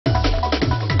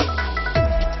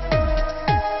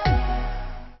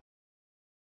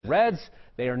Reds.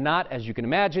 They are not, as you can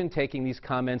imagine, taking these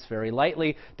comments very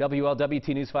lightly. WLWT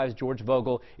News 5's George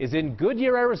Vogel is in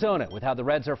Goodyear, Arizona, with how the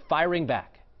Reds are firing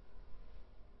back.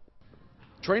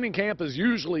 Training camp is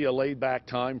usually a laid-back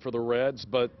time for the Reds,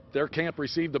 but their camp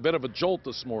received a bit of a jolt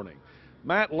this morning.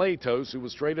 Matt Latos, who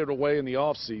was traded away in the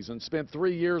offseason, spent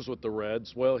 3 years with the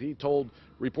Reds. Well, he told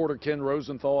reporter Ken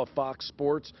Rosenthal of Fox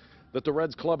Sports that the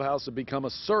Reds clubhouse had become a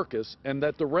circus and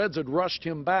that the Reds had rushed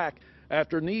him back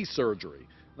after knee surgery.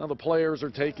 Now the players are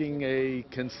taking a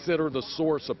consider the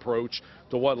source approach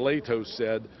to what Latos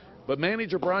said, but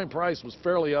manager Brian Price was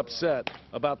fairly upset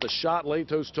about the shot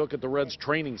Latos took at the Reds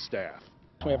training staff.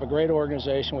 We have a great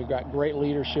organization. We've got great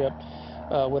leadership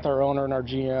with our owner and our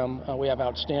GM. We have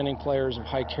outstanding players of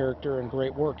high character and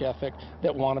great work ethic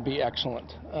that want to be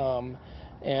excellent.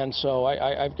 And so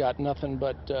I've got nothing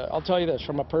but, I'll tell you this,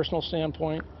 from a personal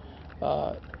standpoint,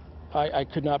 I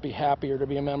could not be happier to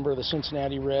be a member of the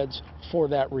Cincinnati Reds for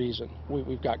that reason.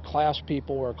 We've got class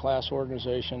people, we're a class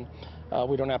organization.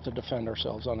 We don't have to defend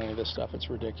ourselves on any of this stuff. It's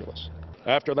ridiculous.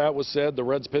 After that was said, the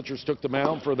Reds pitchers took the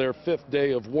mound for their 5th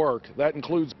day of work. That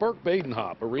includes Burke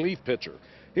Badenhop, a relief pitcher.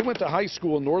 He went to high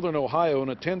school in Northern Ohio and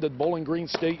attended Bowling Green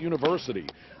State University.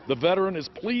 The veteran is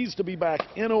pleased to be back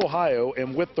in Ohio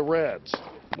and with the Reds.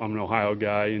 I'm an Ohio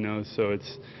guy, you know, so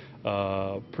it's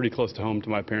pretty close to home to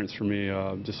my parents for me.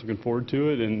 Just looking forward to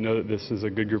it and know that this is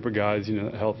a good group of guys, you know,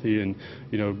 healthy and,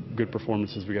 you know, good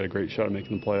performances. We got a great shot at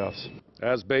making the playoffs.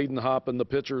 As Badenhop and the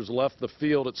pitchers left the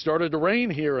field, it started to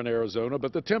rain here in Arizona,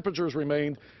 but the temperatures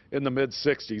remained in the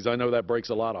mid-60s. I know that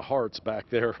breaks a lot of hearts back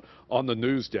there on the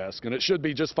news desk, and it should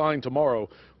be just fine tomorrow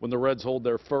when the Reds hold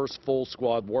their first full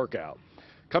squad workout.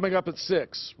 Coming up at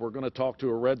 6, we're going to talk to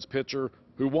a Reds pitcher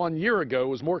who 1 year ago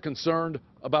was more concerned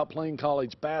about playing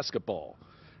college basketball.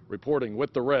 Reporting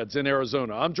with the Reds in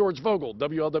Arizona, I'm George Vogel,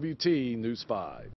 WLWT News 5.